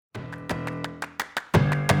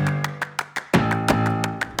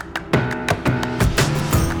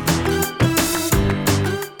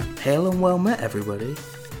Hail and well met, everybody.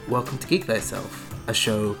 Welcome to Geek Thyself, a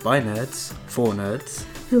show by nerds, for nerds,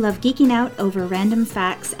 who love geeking out over random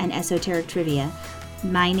facts and esoteric trivia.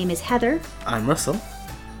 My name is Heather. I'm Russell.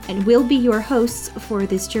 And we'll be your hosts for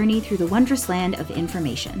this journey through the wondrous land of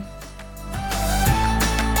information.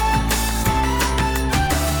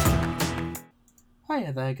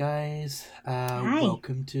 Hiya there, guys. Hi.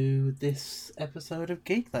 Welcome to this episode of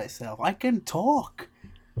Geek Thyself. I can talk.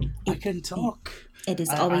 It is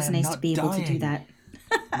always nice to be able to do that.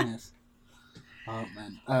 Yes. Oh,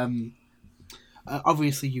 man.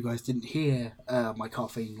 Obviously, you guys didn't hear my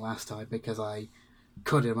coughing last time because I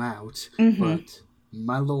cut him out, but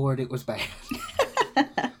my lord, it was bad.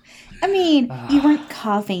 I mean, you weren't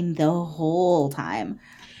coughing the whole time.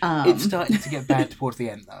 It started to get bad towards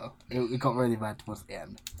the end, though. It got really bad towards the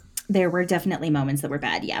end. There were definitely moments that were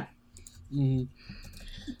bad, yeah.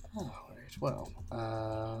 Oh, well,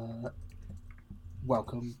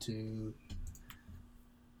 welcome to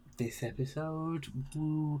this episode.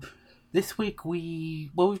 This week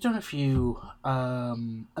we've done a few, a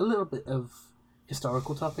little bit of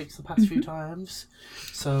historical topics the past few times,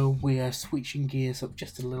 so we are switching gears up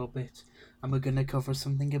just a little bit, and we're going to cover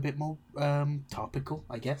something a bit more topical,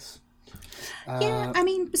 I guess. Yeah, I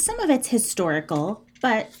mean, some of it's historical,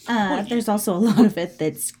 but there's also a lot of it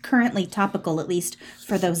that's currently topical, at least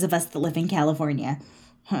for those of us that live in California.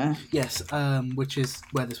 Yes, which is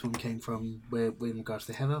where this one came from in regards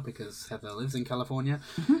to Heather, because Heather lives in California.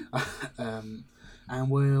 And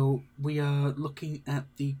we are looking at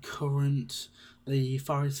the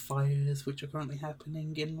forest fires which are currently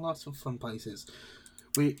happening in lots of fun places.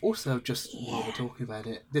 We also while we're talking about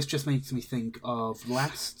it, this just makes me think of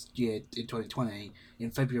last year in 2020,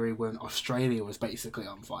 in February, when Australia was basically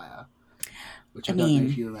on fire, which I don't know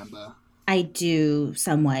if you remember. I do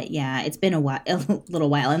somewhat, yeah. It's been a little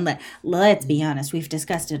while, and let's be honest, we've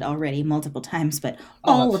discussed it already multiple times, but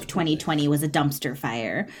all of 2020 was a dumpster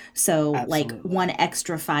fire. So, Absolutely. One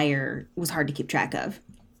extra fire was hard to keep track of.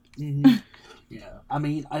 Mm-hmm. Yeah, I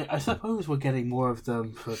mean, I suppose we're getting more of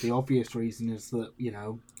them for the obvious reason is that,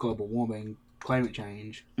 global warming, climate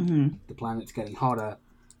change, the planet's getting hotter.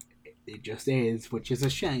 It just is, which is a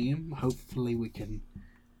shame. Hopefully we can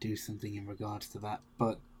do something in regards to that,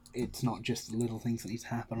 but it's not just little things that need to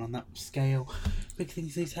happen on that scale. Big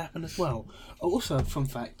things need to happen as well. Also, fun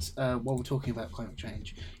fact, while we're talking about climate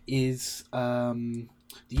change, is the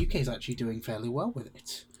UK is actually doing fairly well with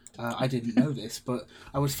it. I didn't know this, but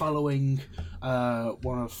I was following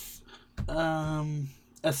one of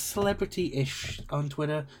a celebrity-ish on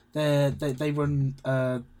Twitter. They run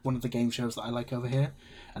one of the game shows that I like over here,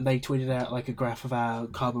 and they tweeted out a graph of our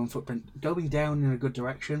carbon footprint going down in a good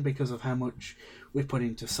direction because of how much we put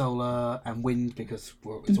into solar and wind, because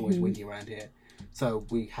it's always windy around here. So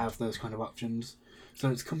we have those kind of options. So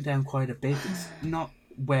it's come down quite a bit. It's not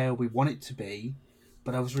where we want it to be,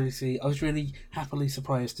 but I was really happily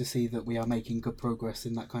surprised to see that we are making good progress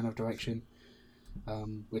in that kind of direction.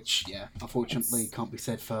 Which, unfortunately can't be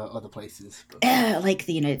said for other places. But, like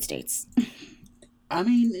the United States. I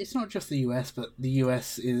mean, it's not just the US, but the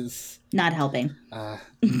US is not helping.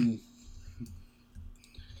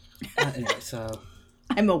 Anyway, so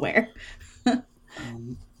I'm aware.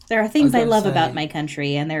 There are things I love about my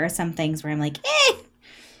country, and there are some things where I'm like,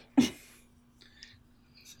 But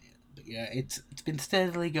yeah, it's been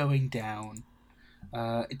steadily going down.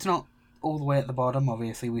 It's not all the way at the bottom.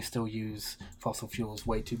 Obviously, we still use fossil fuels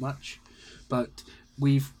way too much, but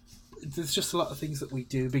there's just a lot of things that we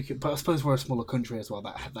do. But I suppose we're a smaller country as well.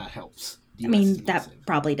 That helps. I mean, that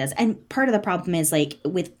probably does. And part of the problem is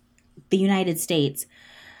with the United States.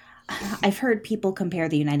 I've heard people compare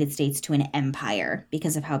the United States to an empire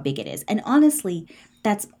because of how big it is. And honestly,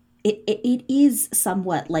 it is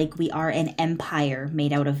somewhat like we are an empire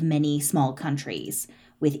made out of many small countries,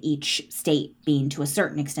 with each state being to a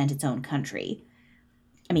certain extent its own country.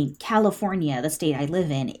 I mean, California, the state I live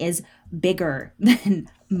in, is bigger than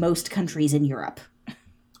most countries in Europe.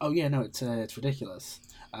 Oh yeah, no, it's ridiculous.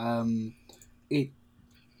 It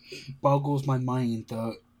boggles my mind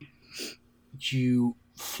that you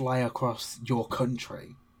fly across your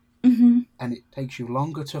country, and it takes you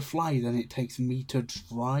longer to fly than it takes me to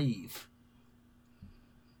drive.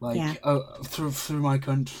 Through my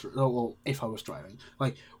country, or if I was driving,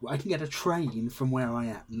 I can get a train from where I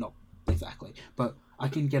am, not exactly, but I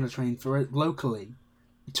can get a train locally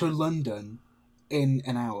to London in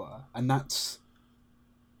an hour, and that's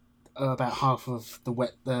about half of the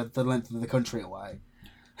length of the country away.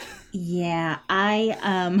 Yeah,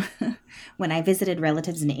 when I visited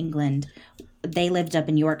relatives in England, they lived up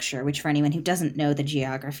in Yorkshire, which for anyone who doesn't know the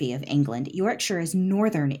geography of England, Yorkshire is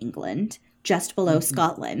northern England, just below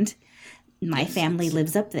Scotland. My family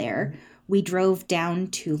lives up there. We drove down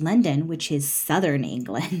to London, which is southern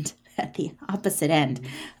England, at the opposite end.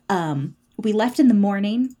 We left in the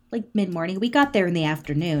morning, like mid-morning. We got there in the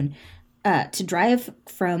afternoon. To drive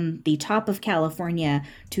from the top of California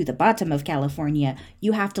to the bottom of California,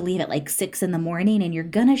 you have to leave at like 6 in the morning, and you're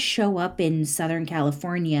going to show up in Southern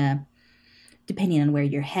California, depending on where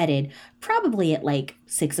you're headed, probably at like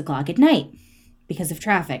 6 o'clock at night because of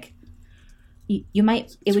traffic. You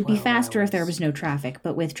might, it would be faster if there was no traffic,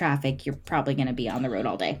 but with traffic, you're probably going to be on the road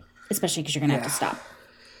all day, especially because you're going to have to stop.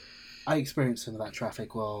 I experienced some of that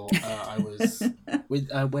traffic while I was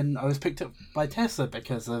when I was picked up by Tesla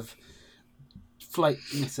because of flight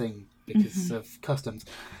missing because of customs.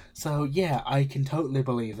 So yeah, I can totally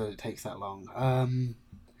believe that it takes that long.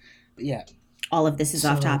 But yeah, all of this is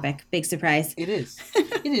off topic. Big surprise. It is.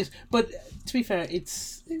 It is. But to be fair,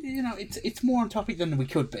 it's more on topic than we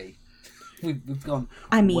could be. We've gone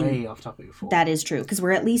way off topic before. That is true, because we're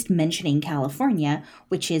at least mentioning California,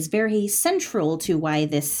 which is very central to why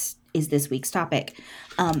this is this week's topic.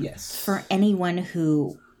 Yes. For anyone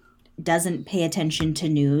who doesn't pay attention to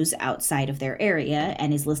news outside of their area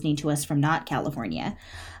and is listening to us from not California,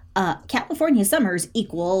 California summers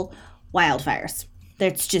equal wildfires.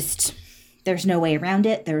 There's no way around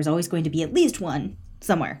it. There's always going to be at least one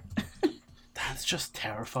somewhere. That's just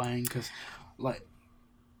terrifying because, like,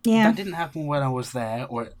 yeah, that didn't happen when I was there,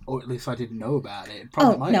 or at least I didn't know about it. It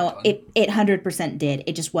probably might have done. It 100% did.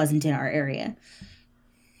 It just wasn't in our area.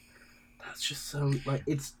 That's just so, like,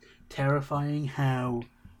 it's terrifying how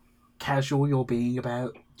casual you're being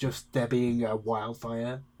about just there being a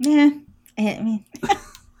wildfire. Yeah, I mean,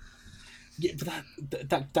 yeah, but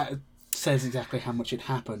that says exactly how much it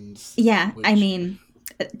happens. Yeah, I mean,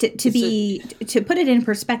 to put it in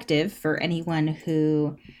perspective for anyone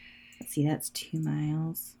who, let's see, that's 2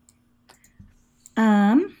 miles.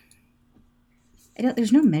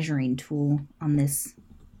 There's no measuring tool on this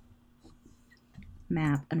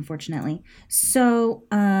map, unfortunately. So,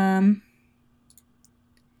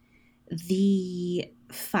 the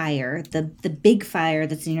fire, the big fire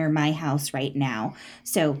that's near my house right now.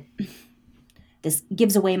 So this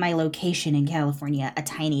gives away my location in California a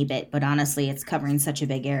tiny bit, but honestly, it's covering such a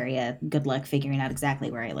big area. Good luck figuring out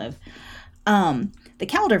exactly where I live. The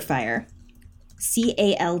Caldor Fire,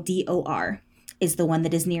 Caldor, is the one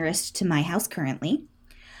that is nearest to my house currently.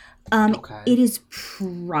 Okay. It is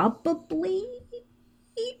probably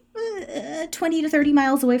 20 to 30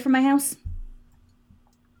 miles away from my house.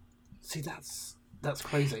 See, that's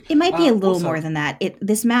crazy. It might be a little more than that.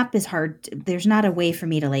 This map is hard. There's not a way for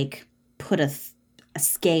me to like put a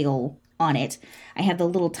scale on it. I have the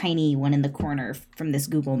little tiny one in the corner from this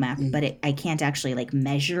Google map, but I can't actually like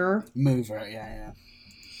measure. Move it, yeah.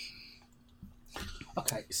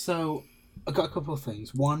 Okay, so I got a couple of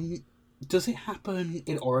things. One, does it happen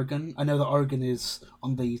in Oregon? I know that Oregon is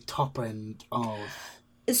on the top end of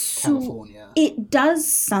California. It does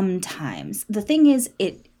sometimes. The thing is,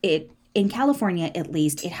 it in California at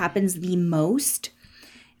least, it happens the most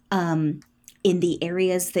in the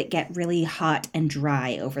areas that get really hot and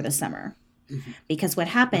dry over the summer. Mm-hmm. Because what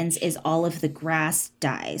happens is all of the grass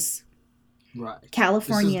dies. Right.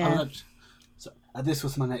 California... This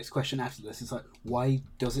was my next question after this. It's like, why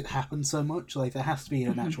does it happen so much? Like, there has to be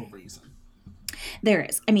a natural reason. There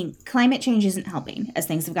is. I mean, climate change isn't helping. As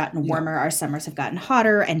things have gotten warmer, our summers have gotten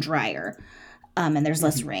hotter and drier, and there's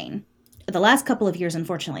less rain. The last couple of years,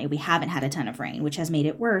 unfortunately, we haven't had a ton of rain, which has made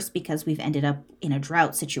it worse because we've ended up in a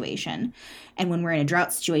drought situation. And when we're in a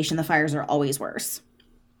drought situation, the fires are always worse.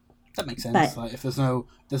 That makes sense. But, like, if there's no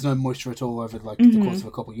moisture at all over the course of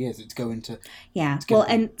a couple of years, it's going to... Yeah,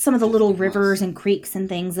 and some of the little rivers and creeks and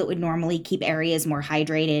things that would normally keep areas more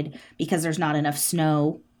hydrated because there's not enough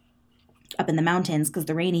snow up in the mountains because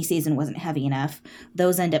the rainy season wasn't heavy enough,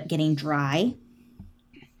 those end up getting dry.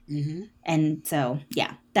 Mm-hmm. And so,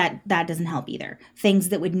 yeah, that doesn't help either. Things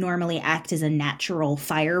that would normally act as a natural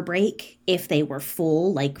fire break if they were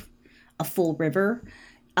full, like a full river,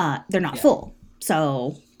 they're not full.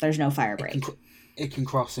 So... there's no fire break. It can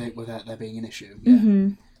cross it without there being an issue. Yeah. Mm-hmm.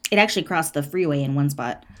 It actually crossed the freeway in one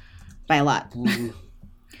spot by a lot.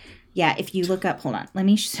 Yeah, if you look up, hold on. Let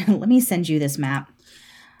me send you this map.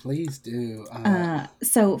 Please do.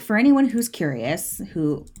 So for anyone who's curious,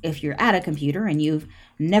 if you're at a computer and you've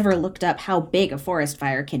never looked up how big a forest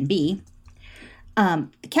fire can be, the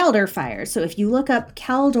Caldor Fire. So if you look up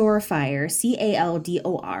Caldor Fire,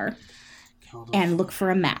 Caldor, and look for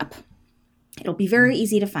a map. It'll be very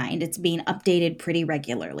easy to find. It's being updated pretty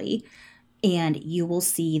regularly. And you will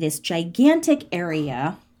see this gigantic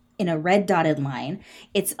area in a red dotted line,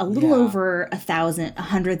 it's a little over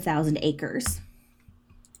 100,000 acres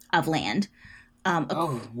of land.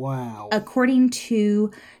 Wow. According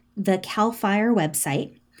to the CAL FIRE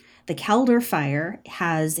website, the Caldor Fire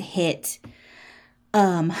has hit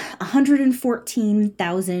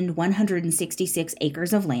 114,166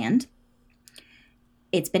 acres of land.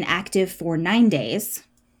 It's been active for 9 days,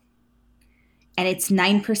 and it's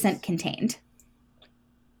 9% contained.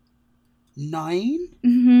 9?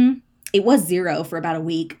 Mm-hmm. It was 0 for about a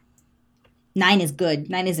week. 9 is good.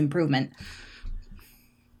 9 is improvement.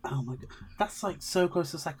 Oh my god, that's like so close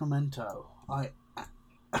to Sacramento. Mm-hmm.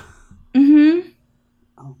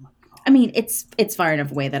 Oh my god. I mean, it's far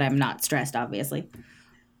enough away that I'm not stressed, obviously.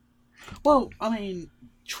 Well, I mean,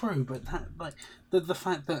 true, but that, like, the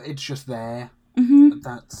fact that it's just there,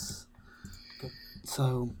 that's good.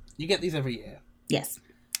 So you get these every year. Yes,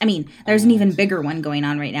 I mean, there's an even bigger one going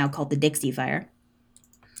on right now called the Dixie Fire.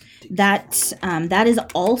 That is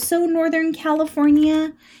also Northern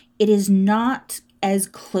California. It is not as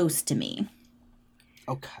close to me.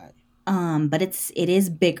 Okay. But it is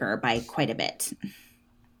bigger by quite a bit.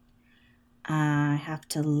 I have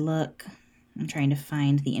to look. I'm trying to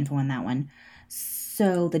find the info on that one.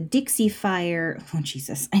 So the Dixie Fire. Oh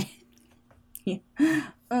Jesus!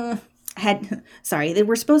 Sorry, they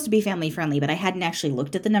were supposed to be family friendly, but I hadn't actually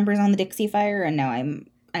looked at the numbers on the Dixie Fire, and now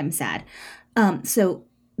I'm sad. So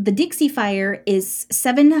the Dixie Fire is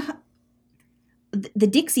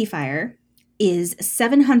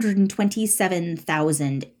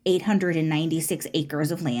 727,896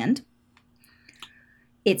 acres of land.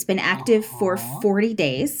 It's been active for 40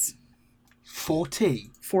 days.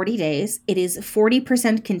 40 days. It is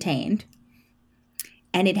 40% contained.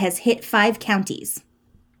 And it has hit 5 counties.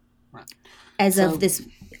 Right. As of this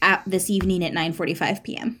evening at 9:45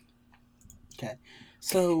 p.m. Okay.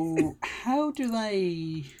 So how do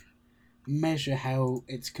they measure how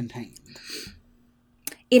it's contained?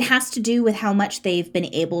 It has to do with how much they've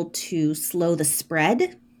been able to slow the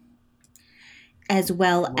spread, as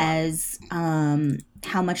well as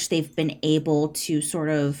how much they've been able to sort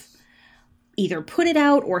of either put it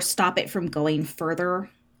out or stop it from going further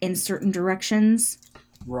in certain directions.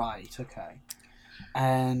 Right, okay.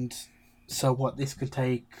 And so what, this could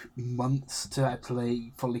take months to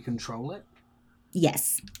actually fully control it?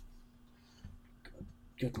 Yes.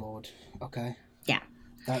 Good lord. Okay. Yeah.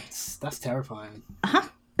 That's terrifying. Uh-huh.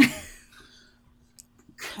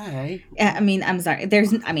 Okay. I mean, I'm sorry.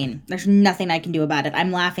 There's nothing I can do about it.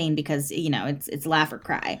 I'm laughing because, it's laugh or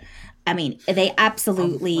cry. I mean, they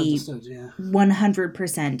absolutely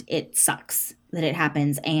 100% it sucks that it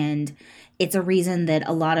happens, and it's a reason that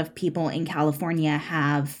a lot of people in California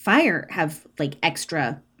have like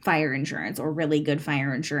extra fire insurance or really good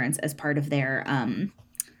fire insurance as part of their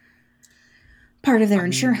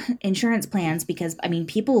insurance plans, because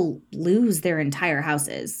people lose their entire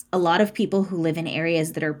houses. A lot of people who live in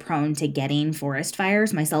areas that are prone to getting forest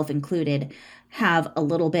fires, myself included, have a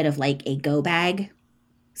little bit of like a go bag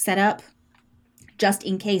set up just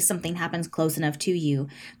in case something happens close enough to you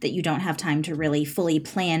that you don't have time to really fully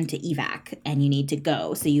plan to evac and you need to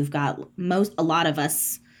go. So you've got a lot of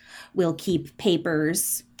us will keep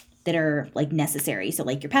papers that are like necessary. So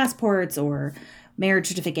like your passports or marriage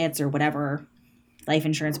certificates or whatever, life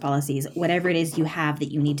insurance policies, whatever it is you have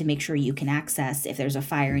that you need to make sure you can access if there's a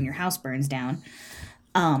fire and your house burns down.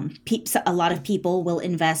 A lot of people will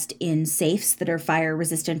invest in safes that are fire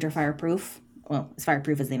resistant or fireproof. Well, as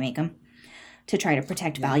fireproof as they make them, to try to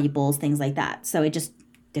protect valuables, things like that. So it just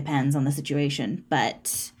depends on the situation.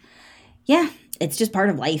 But yeah, it's just part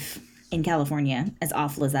of life in California, as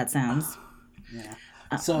awful as that sounds. Yeah.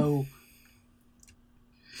 So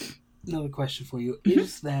another question for you.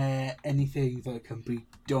 Is there anything that can be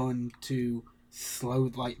done to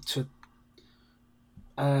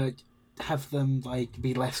have them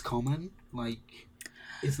be less common?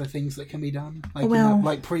 Is there things that can be done?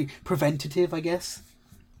 Preventative, I guess?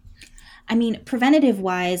 Preventative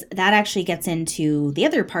wise, that actually gets into the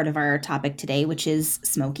other part of our topic today, which is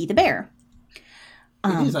Smokey the Bear.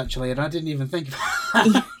 It is actually, and I didn't even think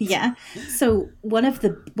about that. Yeah. So one of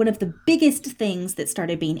the biggest things that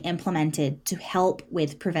started being implemented to help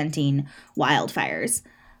with preventing wildfires,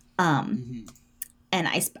 and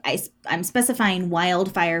I'm specifying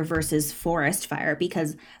wildfire versus forest fire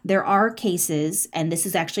because there are cases, and this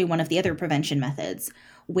is actually one of the other prevention methods,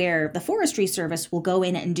 where the Forestry Service will go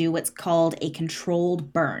in and do what's called a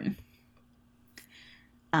controlled burn.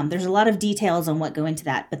 There's a lot of details on what go into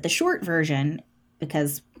that, but the short version,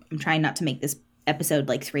 because I'm trying not to make this episode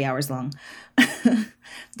 3 hours long,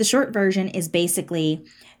 the short version is basically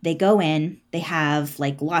They go in, they have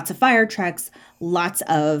like lots of fire trucks, lots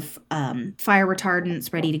of fire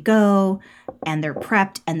retardants ready to go, and they're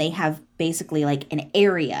prepped, and they have basically like an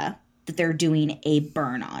area that they're doing a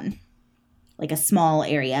burn on, like a small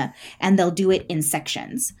area, and they'll do it in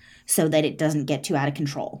sections so that it doesn't get too out of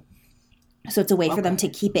control. So it's a way for them to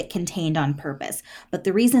keep it contained on purpose. But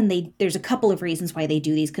the reason there's a couple of reasons why they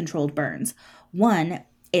do these controlled burns. One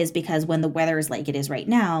is because when the weather is like it is right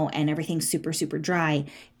now and everything's super, super dry,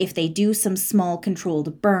 if they do some small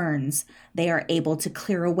controlled burns, they are able to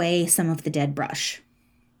clear away some of the dead brush.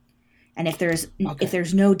 And if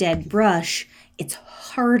there's no dead brush, it's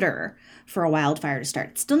harder for a wildfire to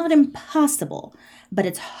start. It's still not impossible, but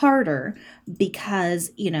it's harder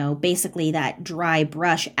because, basically that dry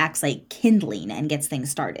brush acts like kindling and gets things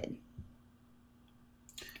started.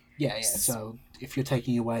 Yeah. So if you're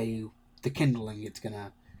taking away the kindling, it's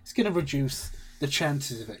gonna reduce the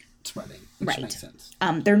chances of it spreading, which makes sense.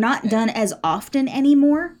 They're not done as often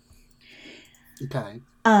anymore. Okay.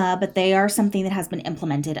 But they are something that has been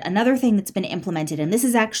implemented. Another thing that's been implemented, and this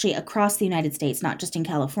is actually across the United States, not just in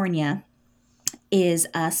California, is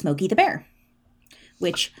Smokey the Bear,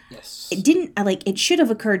 which it should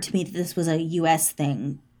have occurred to me that this was a U.S.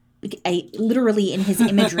 thing. Literally in his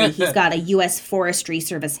imagery, he's got a U.S. Forestry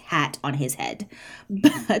Service hat on his head.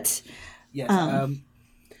 But yes,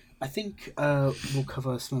 I think we'll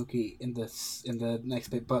cover Smokey in the next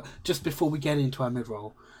bit. But just before we get into our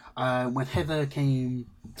mid-roll, when Heather came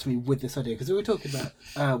to me with this idea, because we were talking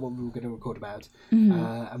about what we were going to record about,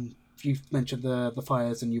 and you mentioned the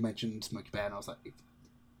fires and you mentioned Smokey Bear, and I was like,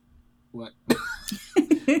 what?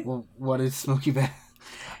 Well, what is Smokey Bear?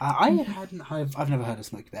 I've never heard of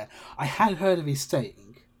Smokey Bear. I had heard of his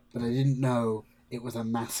saying, but I didn't know it was a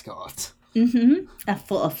mascot. Mm-hmm.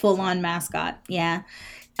 A full-on mascot, yeah.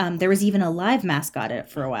 There was even a live mascot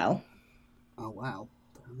for a while. Oh, wow.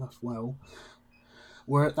 Fair enough. Well,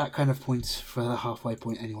 we're at that kind of point for the halfway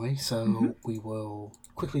point anyway, so we will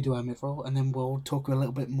quickly do our mid-roll, and then we'll talk a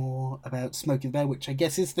little bit more about Smokey the Bear, which I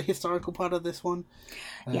guess is the historical part of this one.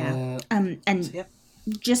 Yeah.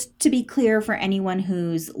 Just to be clear for anyone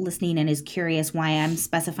who's listening and is curious why I'm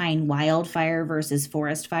specifying wildfire versus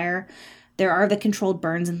forest fire, there are the controlled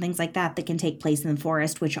burns and things like that can take place in the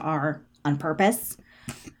forest, which are on purpose.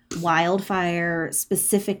 Wildfire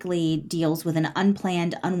specifically deals with an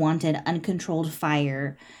unplanned, unwanted, uncontrolled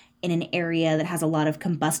fire in an area that has a lot of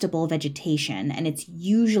combustible vegetation, and it's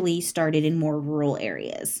usually started in more rural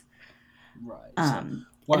areas. Right. And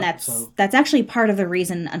that's actually part of the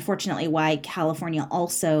reason, unfortunately, why California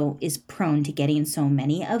also is prone to getting so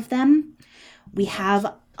many of them. We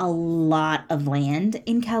have a lot of land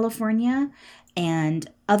in California, and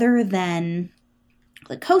other than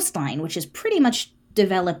the coastline, which is pretty much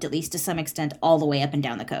developed, at least to some extent, all the way up and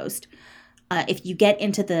down the coast, if you get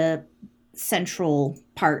into the central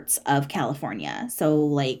parts of California, so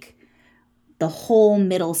like the whole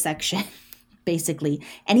middle section, basically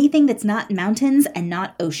anything that's not mountains and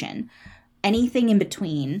not ocean, anything in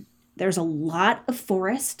between, there's a lot of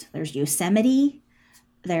forest. There's Yosemite.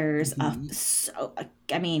 There's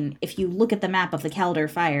if you look at the map of the Calder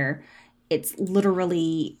Fire, it's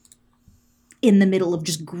literally in the middle of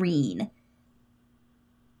just green.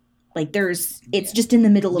 Like it's just in the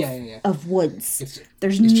middle of woods.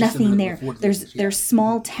 There's nothing there. There's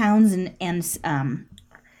small towns and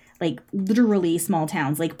like literally small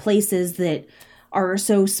towns, like places that are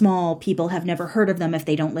so small people have never heard of them if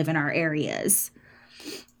they don't live in our areas.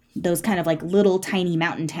 Those kind of like little tiny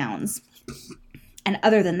mountain towns. And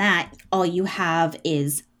other than that, all you have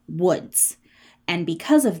is woods. And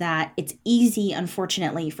because of that, it's easy,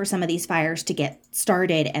 unfortunately, for some of these fires to get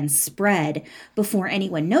started and spread before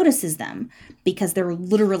anyone notices them, because they're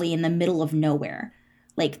literally in the middle of nowhere.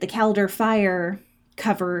 Like the Calder Fire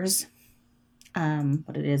covers,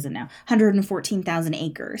 what it is now, 114,000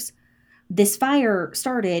 acres. This fire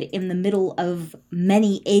started in the middle of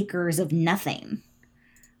many acres of nothing.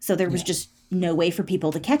 So there was just no way for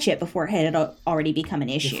people to catch it before it had already become an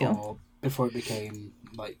issue. Before it became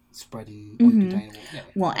like spreading uncontainable. Yeah.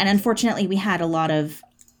 Well, and unfortunately we had a lot of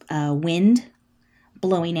wind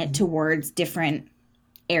blowing it towards different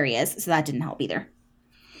areas, so that didn't help either.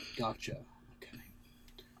 Gotcha. Okay.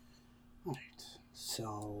 Right.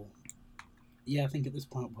 So, yeah, I think at this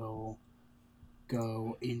point we'll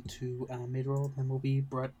go into our mid-roll, and we'll be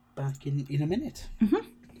right back in a minute. Mm-hmm.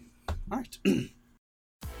 All right.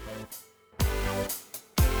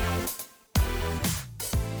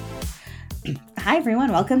 Hi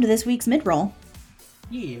everyone, welcome to this week's mid-roll.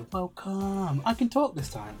 Yeah, welcome. I can talk this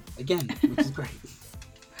time again, which is great.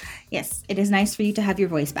 Yes, it is nice for you to have your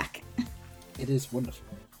voice back. It is wonderful.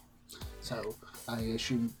 So, I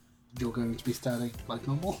assume you're going to be starting like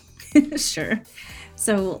normal. Sure.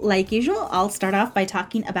 So, like usual, I'll start off by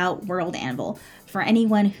talking about World Anvil. For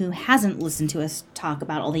anyone who hasn't listened to us talk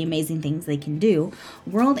about all the amazing things they can do,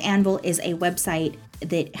 World Anvil is a website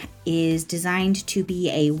that is designed to be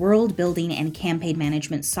a world building and campaign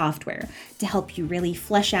management software to help you really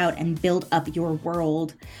flesh out and build up your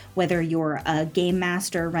world, whether you're a game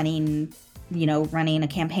master running a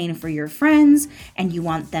campaign for your friends and you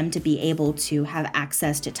want them to be able to have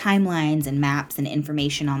access to timelines and maps and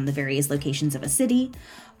information on the various locations of a city.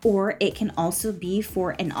 Or it can also be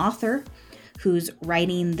for an author who's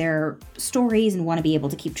writing their stories and want to be able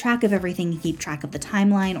to keep track of everything, keep track of the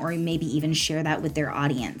timeline, or maybe even share that with their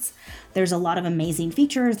audience. There's a lot of amazing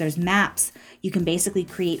features. There's maps. You can basically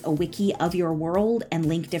create a wiki of your world and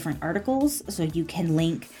link different articles. So you can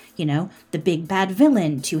link, the big bad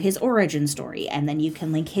villain to his origin story, and then you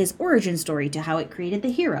can link his origin story to how it created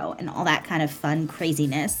the hero and all that kind of fun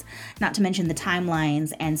craziness. Not to mention the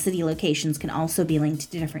timelines and city locations can also be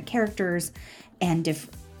linked to different characters and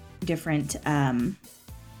different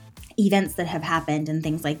events that have happened and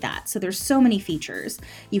things like that. So there's so many features.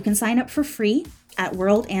 You can sign up for free at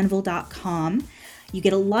worldanvil.com. You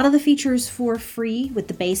get a lot of the features for free with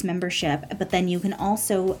the base membership, but then you can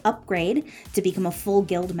also upgrade to become a full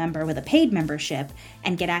guild member with a paid membership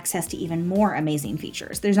and get access to even more amazing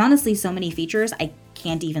features. There's honestly so many features, I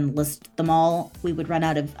can't even list them all. We would run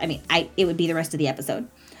out of, it would be the rest of the episode.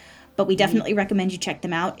 But we definitely recommend you check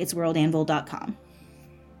them out. It's worldanvil.com.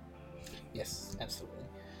 Yes, absolutely.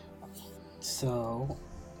 So,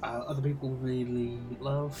 other people really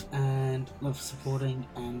love supporting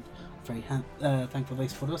and very thankful they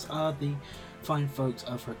support us are the fine folks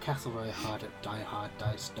over at Castle Very Hard at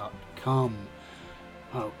dieharddice.com.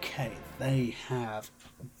 Okay, they have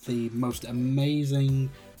the most amazing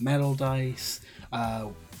metal dice.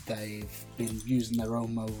 They've been using their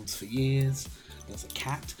own molds for years. There's a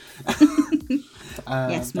cat.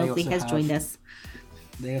 Yes, Mowgli has joined us.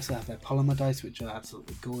 They also have their polymer dice, which are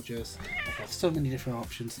absolutely gorgeous. They have so many different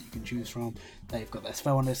options that you can choose from. They've got their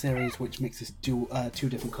Spellwonder series, which mixes two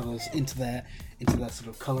different colours into their sort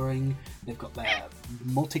of colouring. They've got their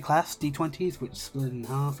multi-class D20s, which split in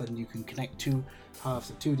half, and you can connect two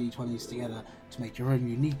halves of two D20s together to make your own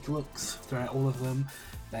unique looks throughout all of them.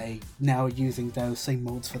 They now are using those same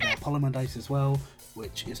molds for their polymer dice as well,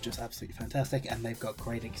 which is just absolutely fantastic. And they've got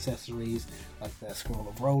great accessories like their Scroll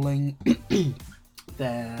of Rolling.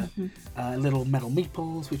 Their little metal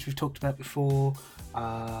meeples, which we've talked about before.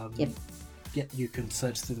 Yep, you can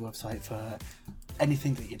search through the website for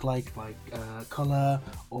anything that you'd like colour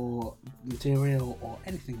or material or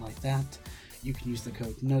anything like that. You can use the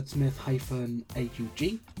code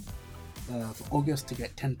nerdsmith-AUG for August to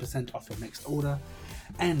get 10% off your next order.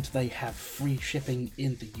 And they have free shipping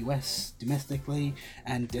in the US domestically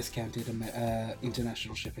and discounted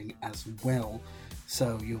international shipping as well.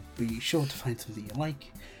 So you'll be sure to find something you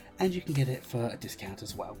like, and you can get it for a discount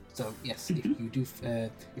as well. So yes, if you do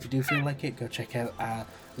feel like it, go check out our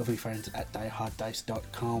lovely friends at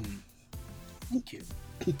dieharddice.com. Thank you.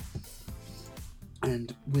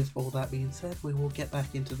 And with all that being said, we will get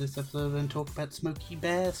back into this episode and talk about Smokey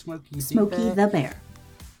the Bear.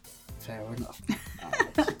 Fair enough.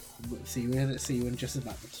 See you in just a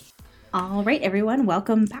moment. All right, everyone,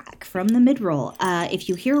 welcome back from the mid-roll. If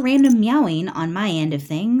you hear random meowing on my end of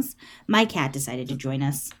things, my cat decided to join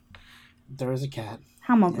us. There is a cat.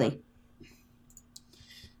 How Mowgli?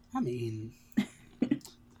 Yeah.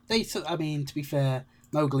 To be fair,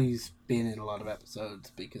 Mowgli's been in a lot of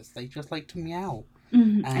episodes because they just like to meow.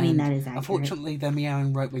 Mm-hmm. That is accurate. Unfortunately, they're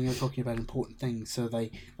meowing right when you're talking about important things, so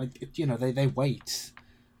they wait.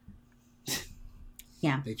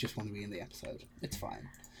 Yeah. They just want to be in the episode. It's fine.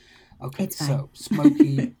 Okay, it's fine. So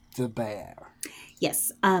Smokey the Bear.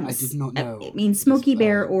 Yes. I did not know. Smokey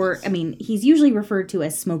Bear, he's usually referred to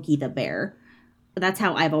as Smokey the Bear. That's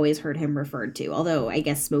how I've always heard him referred to, although I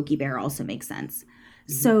guess Smokey Bear also makes sense.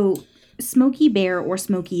 Mm-hmm. So Smokey Bear or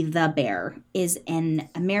Smokey the Bear is an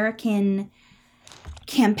American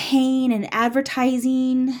campaign and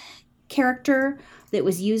advertising character that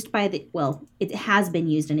was used by it has been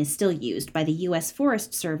used and is still used by the U.S.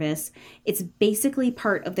 Forest Service. It's basically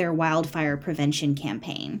part of their wildfire prevention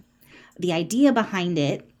campaign. The idea behind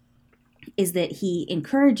it is that he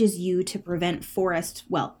encourages you to prevent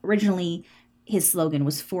originally his slogan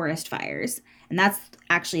was forest fires. And that's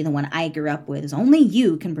actually the one I grew up with, is only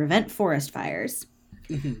you can prevent forest fires.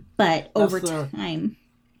 Mm-hmm. But over time...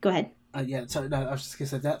 Go ahead. I was just going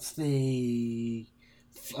to say, that's the...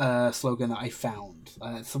 slogan that I found.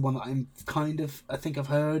 It's the one that I think I've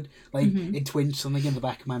heard. It twinged something in the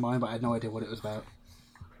back of my mind, but I had no idea what it was about.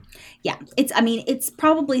 Yeah, it's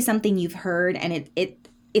probably something you've heard, and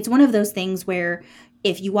it's one of those things where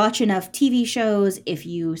if you watch enough TV shows, if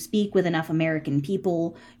you speak with enough American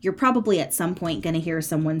people, you're probably at some point going to hear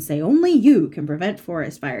someone say, only you can prevent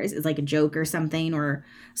forest fires. It's like a joke or something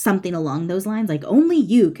along those lines. Like, only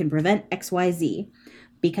you can prevent XYZ,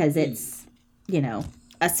 because it's,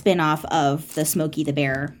 a spin-off of the Smokey the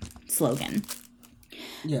Bear slogan.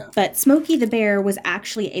 Yeah. But Smokey the Bear was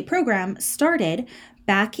actually a program started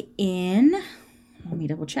back in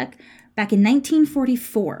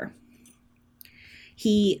 1944.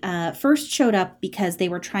 He first showed up because they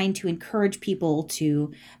were trying to encourage people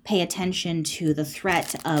to pay attention to the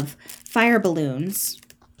threat of fire balloons.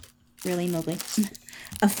 Really, Mowgli?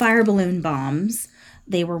 Of fire balloon bombs.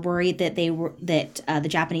 They were worried that the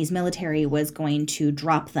Japanese military was going to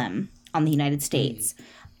drop them on the United States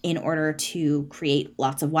in order to create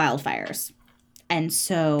lots of wildfires. And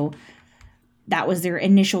so that was their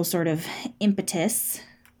initial sort of impetus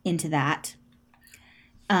into that.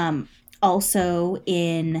 Also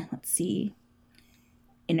in the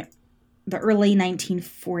early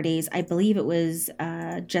 1940s, I believe it was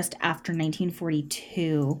just after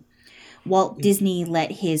 1942, Walt Disney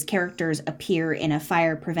let his characters appear in a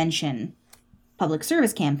fire prevention public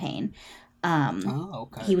service campaign.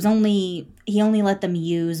 Okay. He only let them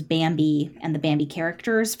use Bambi and the Bambi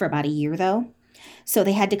characters for about a year, though. So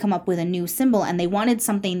they had to come up with a new symbol, and they wanted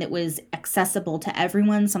something that was accessible to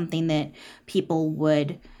everyone, something that people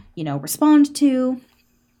would respond to,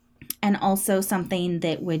 and also something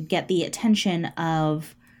that would get the attention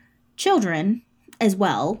of children as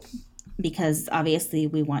well, because obviously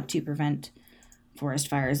we want to prevent forest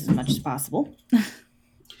fires as much as possible.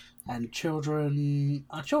 And children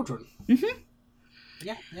are children. Mm-hmm.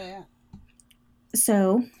 Yeah.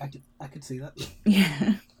 So I could see that.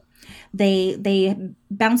 Yeah. They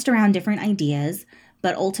bounced around different ideas,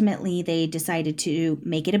 but ultimately they decided to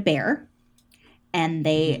make it a bear. And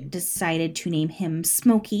they decided to name him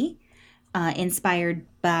Smokey, inspired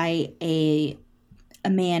by a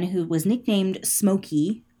man who was nicknamed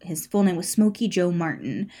Smokey. His full name was Smokey Joe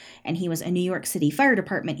Martin, and he was a New York City Fire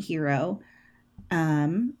Department hero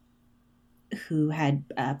who had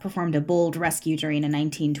performed a bold rescue during a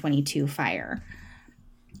 1922 fire.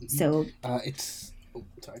 So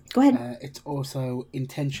Go ahead. It's also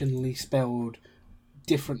intentionally spelled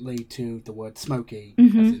differently to the word smoky,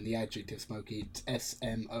 Mm-hmm. as in the adjective smoky. It's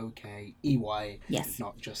Smokey, Yes.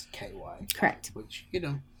 not just KY. Correct. Which,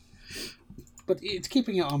 but it's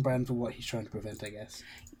keeping it on brand for what he's trying to prevent, I guess.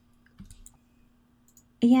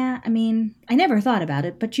 Yeah, I never thought about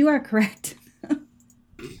it, but you are correct.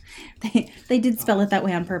 They did spell it that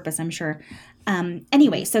way on purpose, I'm sure.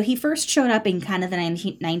 Anyway, so he first showed up in kind of the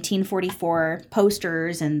 1944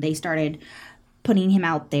 posters, and they started putting him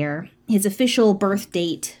out there. His official birth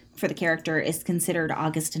date for the character is considered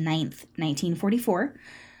August 9th, 1944,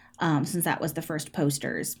 since that was the first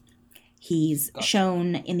posters. He's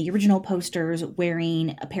shown in the original posters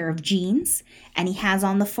wearing a pair of jeans, and he has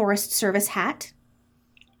on the Forest Service hat,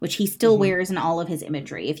 which he still wears in all of his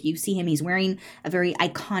imagery. If you see him, he's wearing a very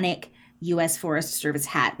iconic U.S. Forest Service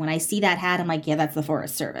hat. When I see that hat, I'm like, yeah, that's the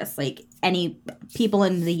Forest Service. Like, any people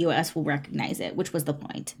in the U.S. will recognize it, which was the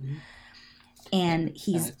point. Mm-hmm. And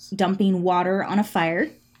he's dumping water on a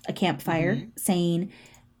campfire, saying,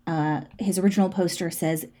 his original poster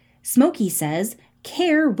says, Smokey says,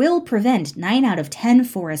 care will prevent 9 out of 10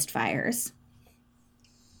 forest fires.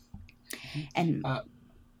 And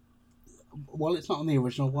while it's not on the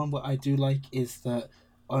original one, what I do like is that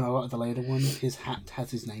on a lot of the later ones, his hat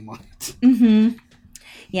has his name on it. Mm-hmm.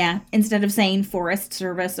 Yeah, instead of saying Forest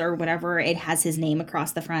Service or whatever, it has his name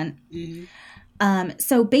across the front. Mm-hmm.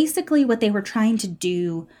 So basically what they were trying to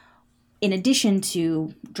do, in addition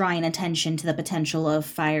to drawing attention to the potential of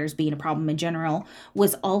fires being a problem in general,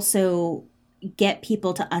 was also get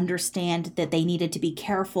people to understand that they needed to be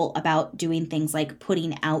careful about doing things like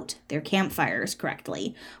putting out their campfires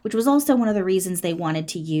correctly, which was also one of the reasons they wanted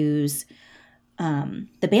to use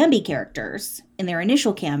the Bambi characters in their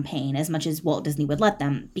initial campaign as much as Walt Disney would let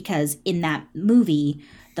them, because in that movie,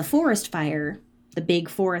 the forest fire, the big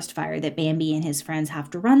forest fire that Bambi and his friends have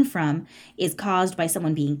to run from, is caused by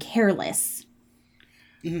someone being careless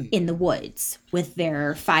in the woods with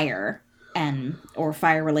their fire or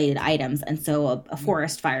fire-related items, and so a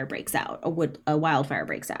forest fire breaks out, a wildfire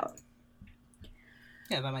breaks out.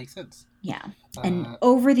 Yeah, that makes sense. Yeah, and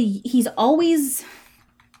he's always,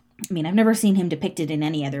 I've never seen him depicted in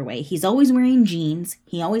any other way. He's always wearing jeans.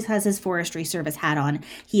 He always has his Forestry Service hat on.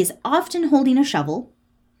 He is often holding a shovel.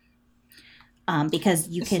 Because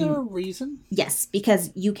you can... Is there a reason? Yes,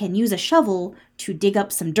 because you can use a shovel to dig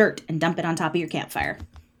up some dirt and dump it on top of your campfire.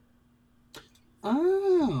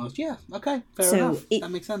 Oh, yeah. Okay, fair enough. That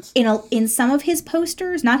makes sense. In some of his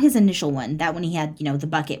posters, not his initial one, that one he had, the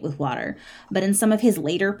bucket with water, but in some of his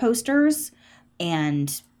later posters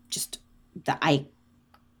and just the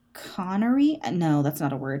iconography? No, that's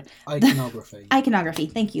not a word. Iconography. Iconography.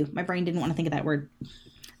 Thank you. My brain didn't want to think of that word.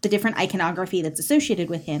 The different iconography that's associated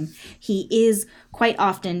with him, he is quite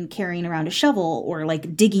often carrying around a shovel or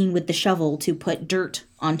like digging with the shovel to put dirt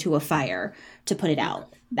onto a fire to put it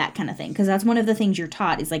out, that kind of thing. Because that's one of the things you're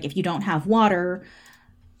taught is like if you don't have water,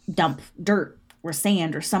 dump dirt or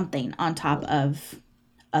sand or something on top of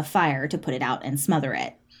a fire to put it out and smother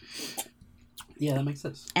it. Yeah, that makes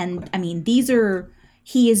sense. And I mean,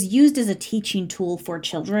 he is used as a teaching tool for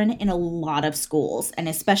children in a lot of schools, and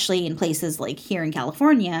especially in places like here in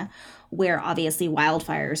California, where obviously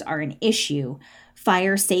wildfires are an issue.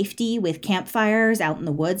 Fire safety with campfires out in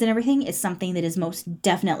the woods and everything is something that is most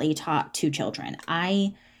definitely taught to children.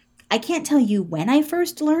 I can't tell you when I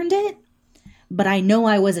first learned it, but I know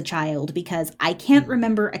I was a child because I can't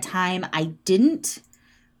remember a time I didn't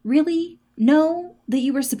really know that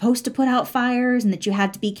you were supposed to put out fires and that you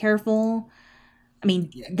had to be careful. I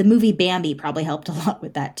mean, the movie Bambi probably helped a lot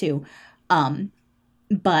with that too.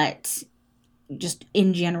 But just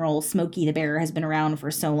in general, Smokey the Bear has been around for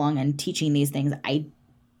so long and teaching these things.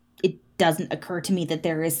 It doesn't occur to me that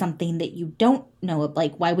there is something that you don't know.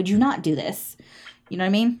 Like, why would you not do this? You know what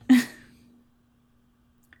I mean?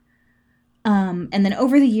 And then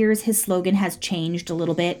over the years, his slogan has changed a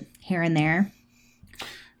little bit here and there.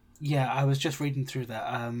 Yeah, I was just reading through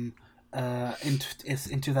that.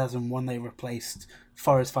 In 2001, they replaced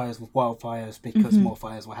forest fires with wildfires because more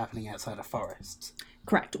fires were happening outside of forests.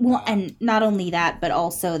 Correct. Well, and not only that, but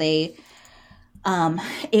also it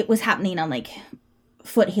was happening on like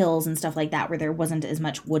foothills and stuff like that where there wasn't as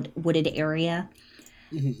much wooded area,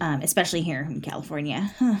 especially here in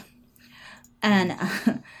California. And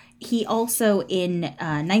he also, in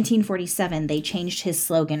 1947, they changed his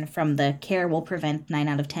slogan from the "Care will prevent 9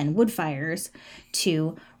 out of 10 wood fires"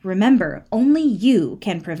 to "Remember, only you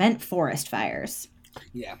can prevent forest fires."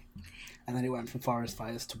 Yeah. And then it went from forest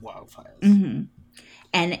fires to wildfires. Mm-hmm.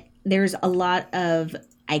 And there's a lot of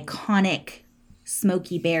iconic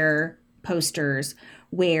Smokey Bear posters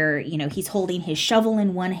where, he's holding his shovel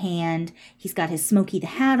in one hand. He's got his Smokey the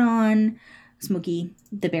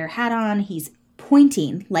Bear hat on. He's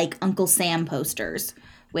pointing like Uncle Sam posters,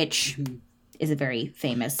 which is a very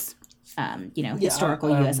famous, historical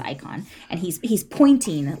U.S. icon. And he's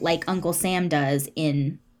pointing like Uncle Sam does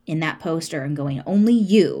in that poster and going, "Only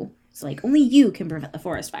you." It's like, only you can prevent the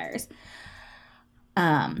forest fires.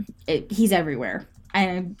 He's everywhere.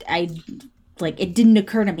 I like, it didn't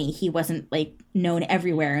occur to me he wasn't like known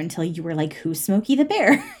everywhere until you were like, who's Smokey the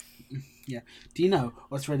Bear? Yeah. Do you know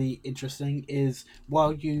what's really interesting is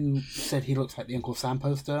while you said he looks like the Uncle Sam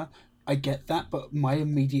poster, I get that, but my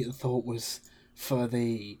immediate thought was for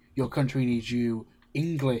the "Your Country Needs You"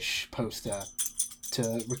 English poster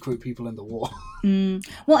to recruit people in the war.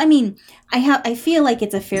 Well, I mean, I feel like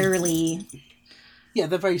it's a fairly... Yeah,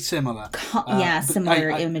 they're very similar.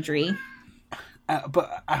 Similar imagery.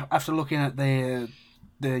 But after looking at the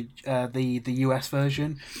US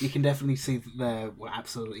version, you can definitely see that they were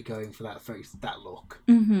absolutely going for that look.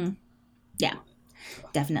 Mm-hmm. Yeah,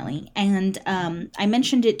 definitely. And I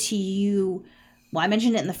mentioned it to you. Well, I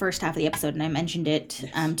mentioned it in the first half of the episode, and I mentioned it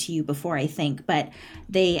to you before, I think. But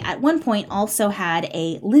they, at one point, also had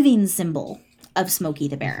a living symbol of Smokey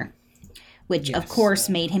the Bear, which, of course,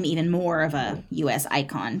 made him even more of a U.S.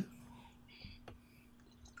 icon.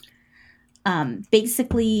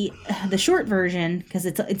 Basically, the short version, because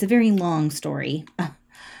it's a very long story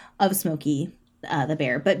of Smokey the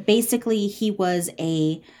Bear, but basically he was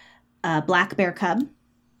a black bear cub.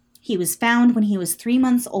 He was found when he was 3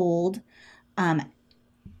 months old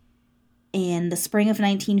in the spring of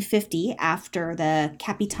 1950 after the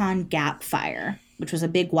Capitan Gap fire, which was a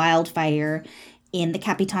big wildfire in the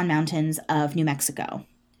Capitan Mountains of New Mexico.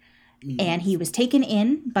 And he was taken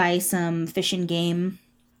in by some Fish and Game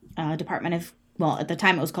at the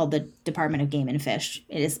time it was called the Department of Game and Fish.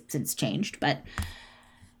 It has since changed, but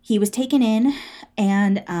he was taken in,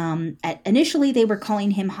 and initially they were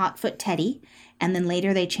calling him Hotfoot Teddy, and then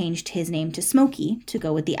later they changed his name to Smokey to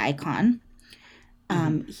go with the icon.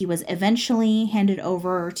 He was eventually handed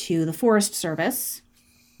over to the Forest Service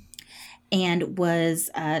and was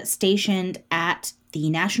stationed at the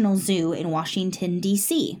National Zoo in Washington,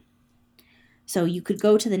 D.C. So you could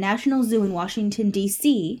go to the National Zoo in Washington,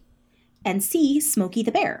 D.C. and see Smokey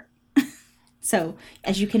the Bear. So,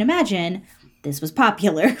 as you can imagine, this was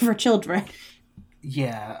popular for children.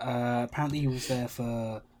 Yeah, apparently he was there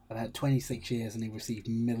for about 26 years, and he received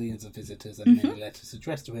millions of visitors and many letters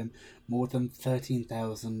addressed to him, more than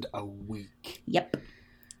 13,000 a week. Yep.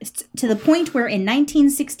 To the point where in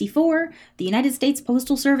 1964, the United States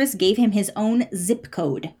Postal Service gave him his own zip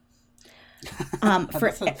code.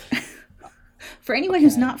 For anyone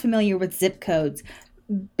who's not familiar with zip codes,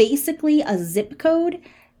 basically a zip code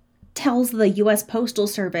tells the U.S. Postal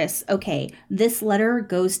Service, okay, this letter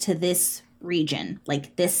goes to this region,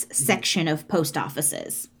 like this section of post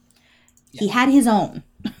offices. He had his own.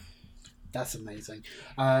 That's amazing.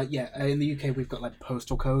 In the UK we've got like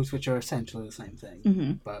postal codes, which are essentially the same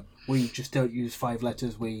thing, but we just don't use 5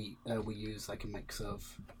 letters. We use like a mix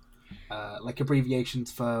of like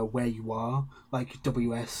abbreviations for where you are. Like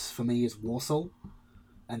WS for me is Warsaw,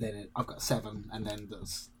 and then I've got 7, and then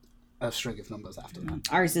there's a string of numbers after that.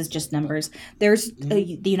 Ours is just numbers. There's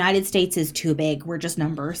the United States is too big. We're just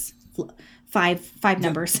numbers. Five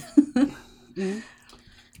numbers.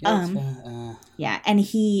 And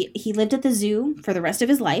he lived at the zoo for the rest of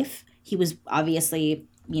his life. He was obviously,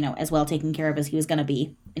 as well taken care of as he was going to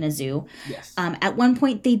be in a zoo. Yes. At one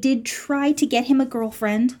point, they did try to get him a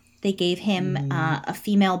girlfriend. They gave him a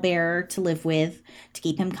female bear to live with to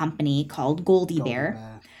keep him company called Goldie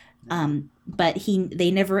Bear. But they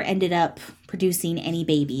never ended up producing any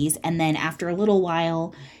babies. And then after a little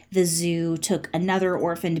while, the zoo took another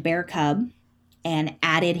orphaned bear cub and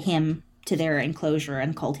added him to their enclosure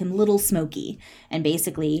and called him Little Smokey, and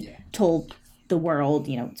basically told the world,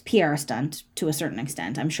 it's a PR stunt to a certain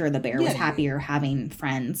extent. I'm sure the bear was happier having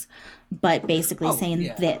friends, but basically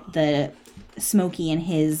saying that the Smokey and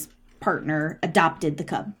his partner adopted the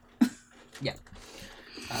cub.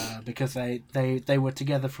 Because they were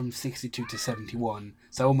together from 62 to 71,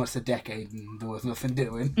 so almost a decade, and there was nothing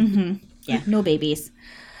doing. Yeah, no babies.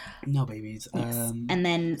 No babies. Yes. And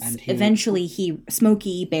then eventually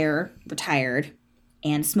Smokey Bear retired,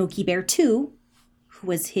 and Smokey Bear 2, who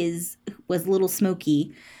was Little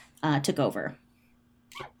Smokey, took over.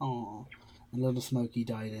 Oh, and Little Smokey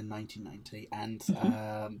died in 1990, and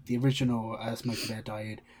the original Smokey Bear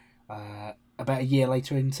died about a year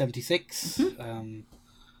later in 76.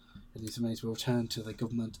 And his remains were returned to the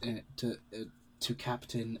government to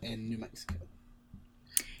Captain in New Mexico.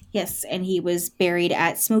 Yes, and he was buried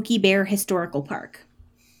at Smokey Bear Historical Park.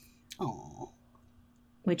 Oh.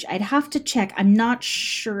 Which I'd have to check. I'm not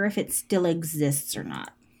sure if it still exists or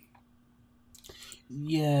not.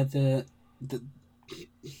 Yeah, okay,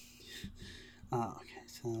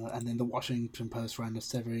 so, and then the Washington Post ran a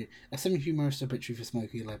semi-humorous obituary for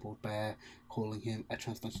Smokey, labelled Bear, calling him a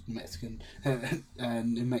transplanted Mexican,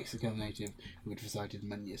 New Mexico native who had resided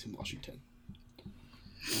many years in Washington.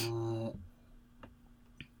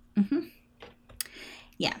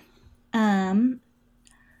 Yeah.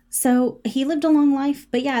 So he lived a long life,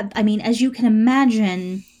 but yeah, I mean, as you can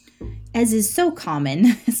imagine, as is so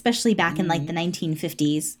common, especially back in like the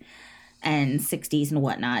 1950s and 60s and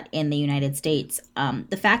whatnot in the United States,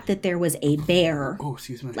 the fact that there was a bear,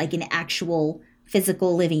 like an actual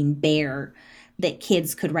physical living bear that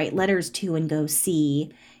kids could write letters to and go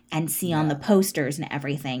see on the posters and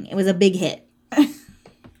everything, it was a big hit.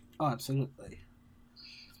 Oh, absolutely.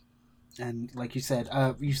 And like you said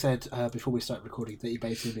before we started recording that he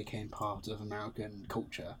basically became part of American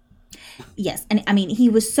culture. Yes, and I mean, he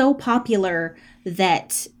was so popular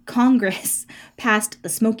that Congress passed the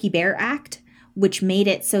Smokey Bear Act, which made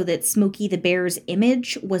it so that Smokey the Bear's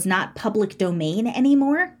image was not public domain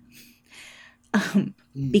anymore,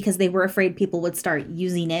 because they were afraid people would start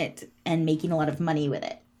using it and making a lot of money with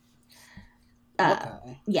it.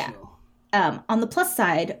 Yeah. Sure. On the plus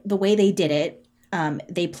side, the way they did it,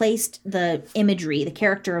 they placed the imagery, the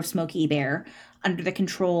character of Smokey Bear, under the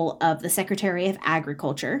control of the Secretary of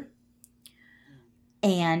Agriculture.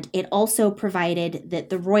 And it also provided that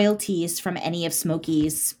the royalties from any of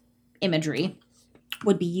Smokey's imagery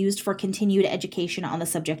would be used for continued education on the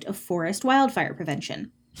subject of forest wildfire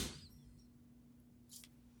prevention.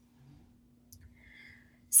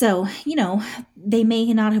 So, they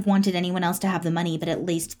may not have wanted anyone else to have the money, but at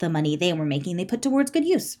least the money they were making, they put towards good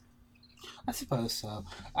use. I suppose so.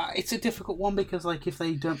 It's a difficult one because, like, if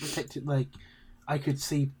they don't protect it, like, I could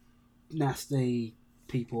see nasty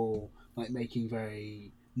people, like, making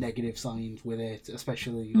very negative signs with it,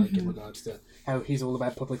 especially, like, in regards to how he's all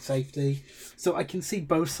about public safety. So I can see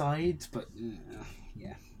both sides, but,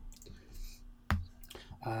 yeah.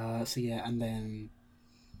 And then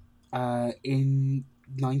in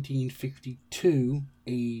 1952,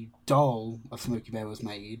 a doll of Smokey Bear was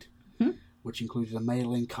made, which included a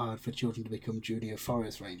mail-in card for children to become junior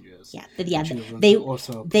forest rangers. Yeah,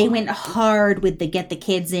 they went hard with the get the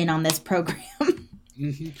kids in on this program,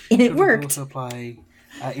 and it worked. Also apply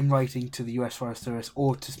in writing to the US Forest Service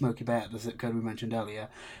or to Smokey Bear, the zip code we mentioned earlier,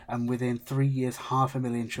 and within 3 years,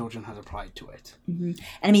 500,000 children had applied to it. Mm-hmm. And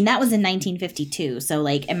I mean, that was in 1952. So,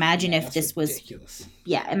 like, imagine if this ridiculous. was...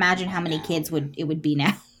 Yeah, imagine how many kids it would be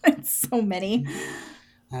now. It's so many.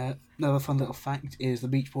 Another fun little fact is the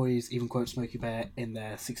Beach Boys even quote Smokey Bear in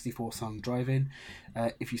their 64 song Drive-In.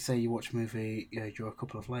 If you say you watch a movie, you're a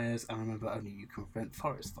couple of layers, and remember only you can prevent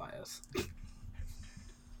forest fires.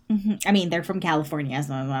 Mm-hmm. I mean, they're from California, so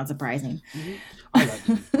that's not surprising. Mm-hmm. I like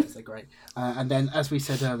them. They're great. And then, as we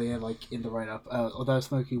said earlier, like in the write-up, although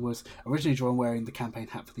Smokey was originally drawn wearing the campaign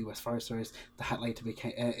hat for the US Forest Service, the hat later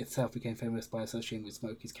itself became famous by associating with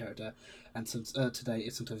Smokey's character, and today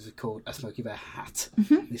it's sometimes called a Smokey Bear hat.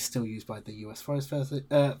 Mm-hmm. It's still used by the US Forest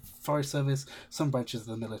Service, some branches of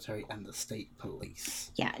the military, and the state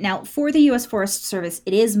police. Yeah. Now, for the US Forest Service,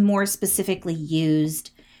 it is more specifically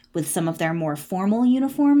used with some of their more formal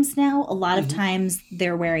uniforms now. A lot of times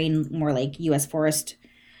they're wearing more like U.S.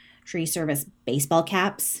 Forestry Service baseball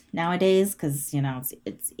caps nowadays because,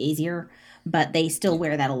 it's easier. But they still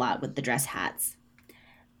wear that a lot with the dress hats.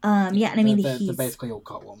 And I mean, they're basically all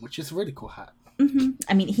got one, which is a really cool hat. Mm-hmm.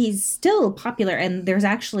 I mean, he's still popular. And there's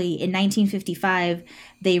actually, in 1955,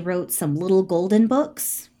 they wrote some Little Golden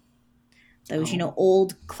books. Those,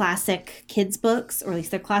 old classic kids' books, or at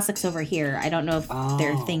least they're classics over here. I don't know if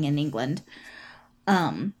they're a thing in England.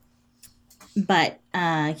 The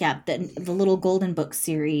Little Golden Book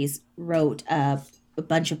series wrote a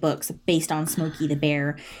bunch of books based on Smokey the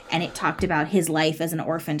Bear, and it talked about his life as an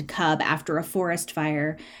orphaned cub after a forest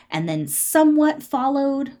fire, and then somewhat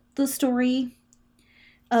followed the story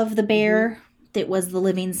of the bear that was the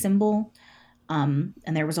living symbol. And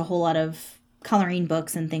there was a whole lot of coloring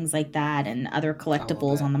books and things like that and other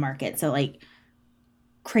collectibles on the market. So, like,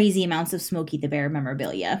 crazy amounts of Smokey the Bear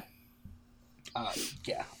memorabilia.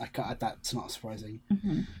 That's not surprising.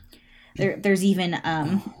 Mm-hmm. There's even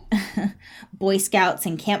Boy Scouts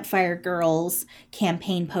and Campfire Girls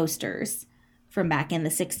campaign posters from back in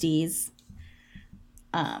the 60s.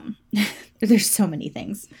 There's so many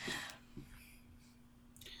things.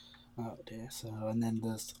 Oh dear. So, and then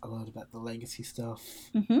there's a lot about the legacy stuff.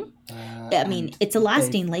 Mm-hmm. I mean, it's a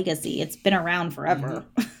lasting legacy. It's been around forever.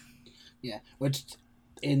 Yeah. Which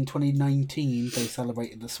in 2019 they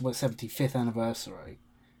celebrated the 75th anniversary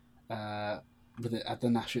with it at the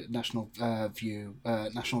National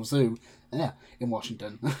Zoo, in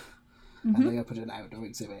Washington. And they opened an outdoor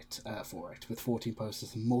exhibit for it with 14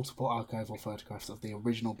 posters and multiple archival photographs of the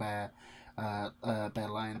original bear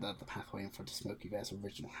lying at the pathway in front of Smokey Bear's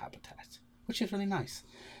original habitat, which is really nice.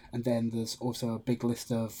 And then there's also a big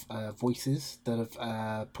list of voices that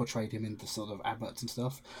have portrayed him in the sort of adverts and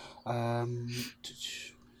stuff.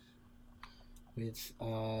 We've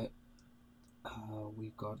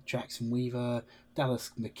got Jackson Weaver,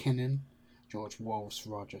 Dallas McKinnon, George Walsh,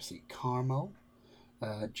 Roger C. Carmel,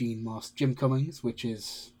 Gene Moss, Jim Cummings, which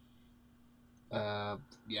is Frank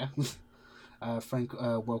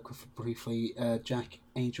Welker briefly, Jack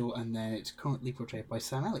Angel, and then it's currently portrayed by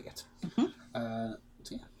Sam Elliott. I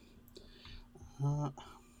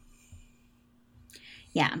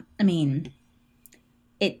mean,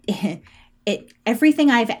 it everything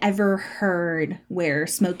I've ever heard where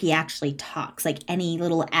Smokey actually talks, like any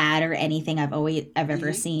little ad or anything I've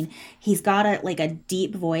ever seen, he's got a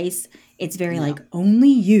deep voice. It's very like, only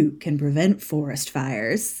you can prevent forest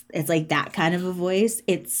fires. It's like that kind of a voice.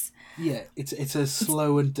 It's a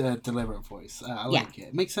slow and deliberate voice. I like it.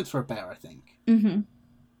 It makes sense for a bear, I think. Mm-hmm.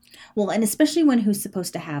 Well, and especially one who's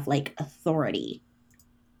supposed to have like authority.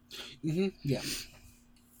 Mm-hmm. Yeah.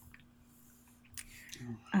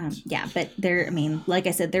 But like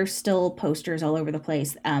I said, there's still posters all over the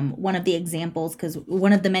place. One of the examples, because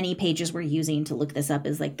one of the many pages we're using to look this up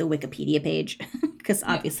is like the Wikipedia page, because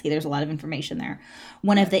obviously there's a lot of information there.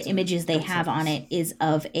 One of the images they have on it is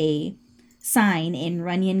of a sign in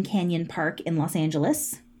Runyon Canyon Park in Los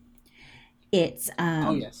Angeles. It's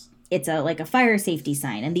it's a fire safety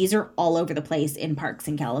sign, and these are all over the place in parks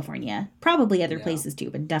in California, probably other places too,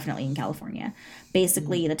 but definitely in California.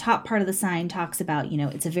 Basically, the top part of the sign talks about,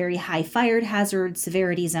 it's a very high fire hazard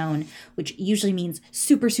severity zone, which usually means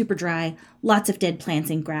super, super dry, lots of dead plants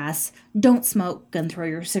and grass. Don't smoke, don't throw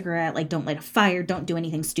your cigarette, don't light a fire, don't do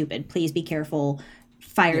anything stupid. Please be careful.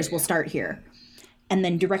 Fires will start here. And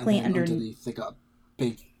then directly underneath, they got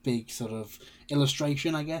a big sort of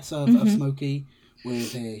illustration, I guess, of Smokey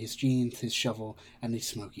with his jeans, his shovel, and his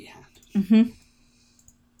smoky hand. Mm-hmm.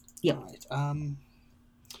 Yep. Right.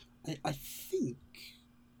 I think.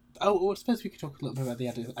 I suppose we could talk a little bit about the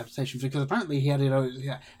adaptations, because apparently he had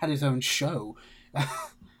his own show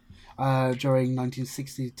during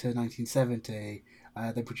 1960 to 1970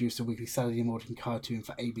 They produced a weekly Saturday morning cartoon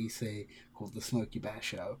for ABC called The Smokey Bear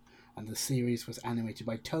Show, and the series was animated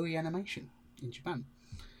by Toei Animation in Japan.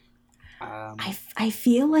 I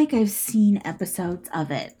feel like I've seen episodes of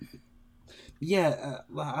it. Yeah,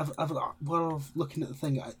 while looking at the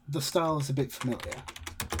thing, the style is a bit familiar.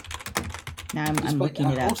 Now I'm looking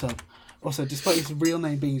it up. Also, despite his real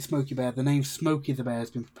name being Smokey Bear, the name Smokey the Bear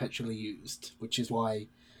has been perpetually used, which is why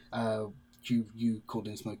you called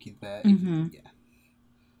him Smokey the Bear. Mm-hmm. Yeah.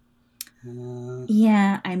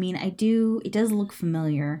 Yeah, I mean, it does look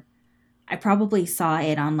familiar. I probably saw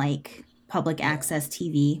it on, like, public access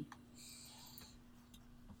TV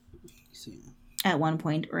at one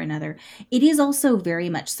point or another. It is also very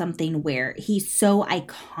much something where he's so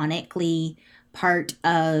iconically part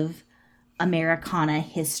of Americana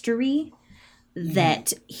history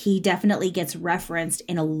that he definitely gets referenced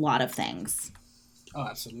in a lot of things. Oh,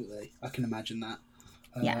 absolutely. I can imagine that.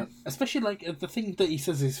 Yeah. Especially, like, the thing that he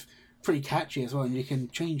says is pretty catchy as well, and you can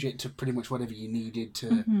change it to pretty much whatever you needed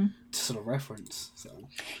to sort of reference. So,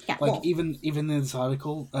 yeah, like, even in this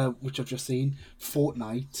article, which I've just seen,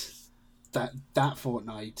 Fortnite, that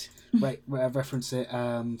Fortnite, reference it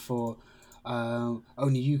for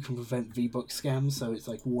only you can prevent V-Buck scams, so it's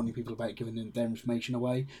like warning people about giving them their information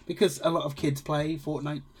away, because a lot of kids play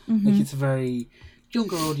Fortnite. Like, it's a very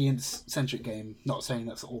younger audience centric game. Not saying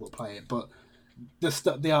that's all that play it, but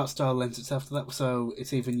the art style lends itself to that, so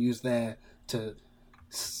it's even used there to,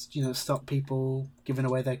 you know, stop people giving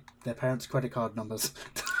away their parents' credit card numbers.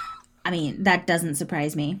 I mean, that doesn't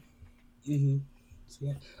surprise me. So,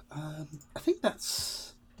 yeah, I think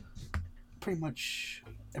that's pretty much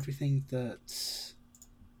everything that.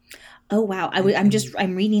 Oh wow!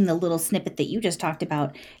 I'm reading the little snippet that you just talked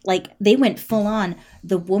about. Like, they went full on.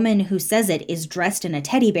 The woman who says it is dressed in a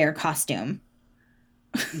teddy bear costume.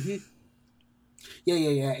 Yeah.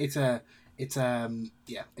 It's a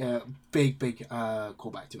big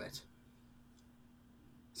callback to it.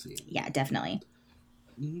 So, yeah, definitely.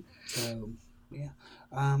 So, yeah,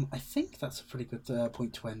 I think that's a pretty good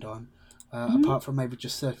point to end on. Apart from maybe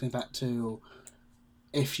just circling back to,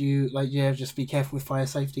 if you just be careful with fire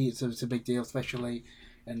safety. It's a big deal, especially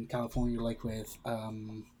in California, like with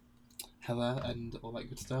Heather and all that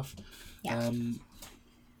good stuff. Yeah.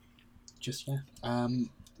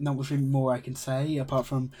 Not much more I can say, apart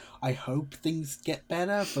from I hope things get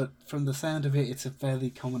better, but from the sound of it, it's a fairly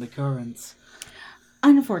common occurrence.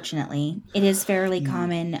 Unfortunately, it is fairly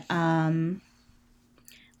common.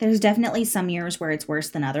 There's definitely some years where it's worse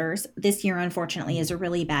than others. This year, unfortunately, is a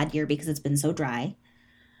really bad year because it's been so dry.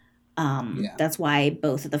 That's why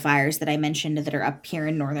both of the fires that I mentioned that are up here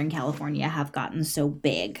in Northern California have gotten so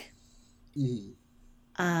big.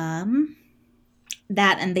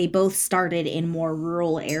 That, and they both started in more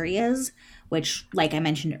rural areas, which, like I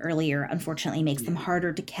mentioned earlier, unfortunately makes them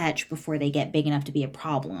harder to catch before they get big enough to be a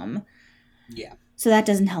problem. Yeah. So that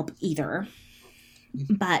doesn't help either.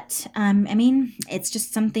 But, I mean, it's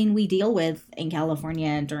just something we deal with in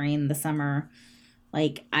California during the summer.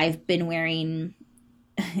 Like, I've been wearing...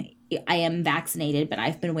 I am vaccinated, but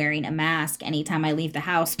I've been wearing a mask anytime I leave the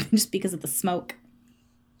house just because of the smoke.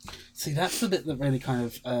 See, that's the bit that really kind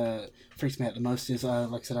of freaks me out the most is,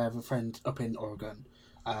 like I said, I have a friend up in Oregon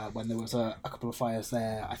when there was a couple of fires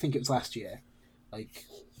there. I think it was last year, like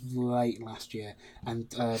late last year, and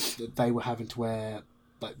they were having to wear,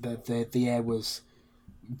 like, the air was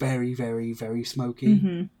very, very, very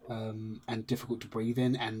smoky and difficult to breathe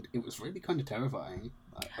in, and it was really kind of terrifying.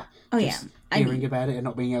 Hearing about it and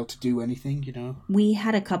not being able to do anything, you know. We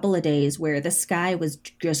had a couple of days where the sky was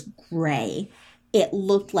just gray. It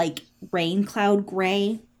looked like rain cloud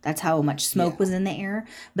gray. That's how much smoke was in the air.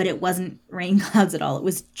 But it wasn't rain clouds at all. It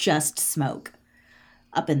was just smoke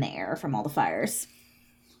up in the air from all the fires.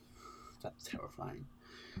 That's terrifying.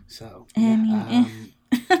 So,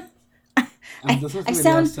 I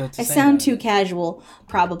sound too casual,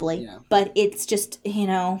 probably, but it's just,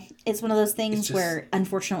 it's one of those things where,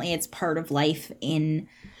 unfortunately, it's part of life in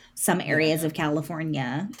some areas of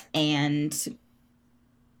California, and,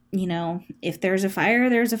 if there's a fire,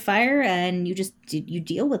 there's a fire, and you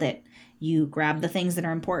deal with it. You grab the things that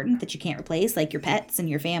are important that you can't replace, like your pets and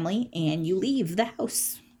your family, and you leave the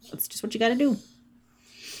house. That's just what you got to do.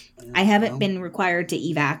 I haven't been required to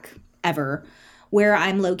evac ever. Where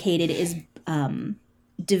I'm located is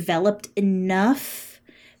developed enough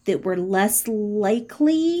that we're less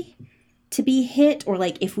likely to be hit, or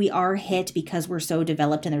like if we are hit because we're so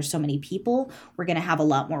developed and there's so many people, we're going to have a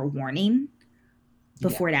lot more warning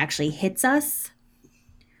before it actually hits us.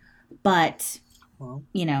 But,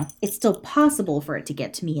 it's still possible for it to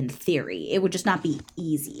get to me in theory. It would just not be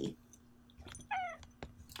easy.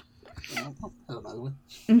 I don't know.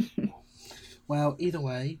 Well, either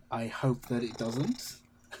way, I hope that it doesn't.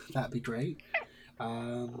 That'd be great.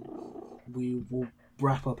 We will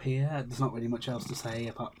wrap up here. There's not really much else to say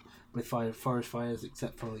apart with forest fires,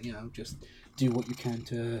 except for, just do what you can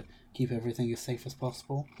to keep everything as safe as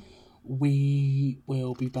possible. We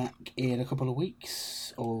will be back in a couple of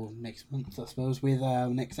weeks, or next month, I suppose, with our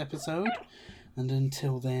next episode. And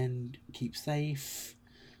until then, keep safe.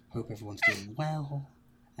 Hope everyone's doing well.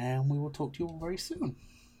 And we will talk to you all very soon.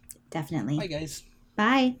 Definitely. Bye, guys.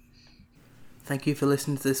 Bye. Thank you for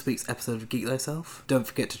listening to this week's episode of Geek Thyself. Don't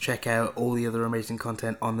forget to check out all the other amazing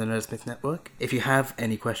content on the Nerdsmith Network. If you have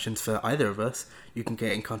any questions for either of us, you can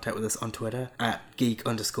get in contact with us on Twitter at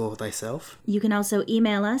geek_thyself. You can also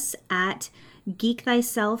email us at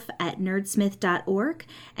geekthyself@nerdsmith.org.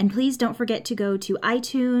 And please don't forget to go to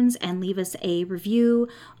iTunes and leave us a review,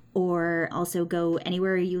 or also go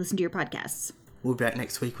anywhere you listen to your podcasts. We'll be back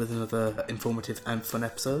next week with another informative and fun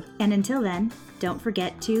episode. And until then, don't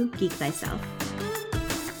forget to geek thyself.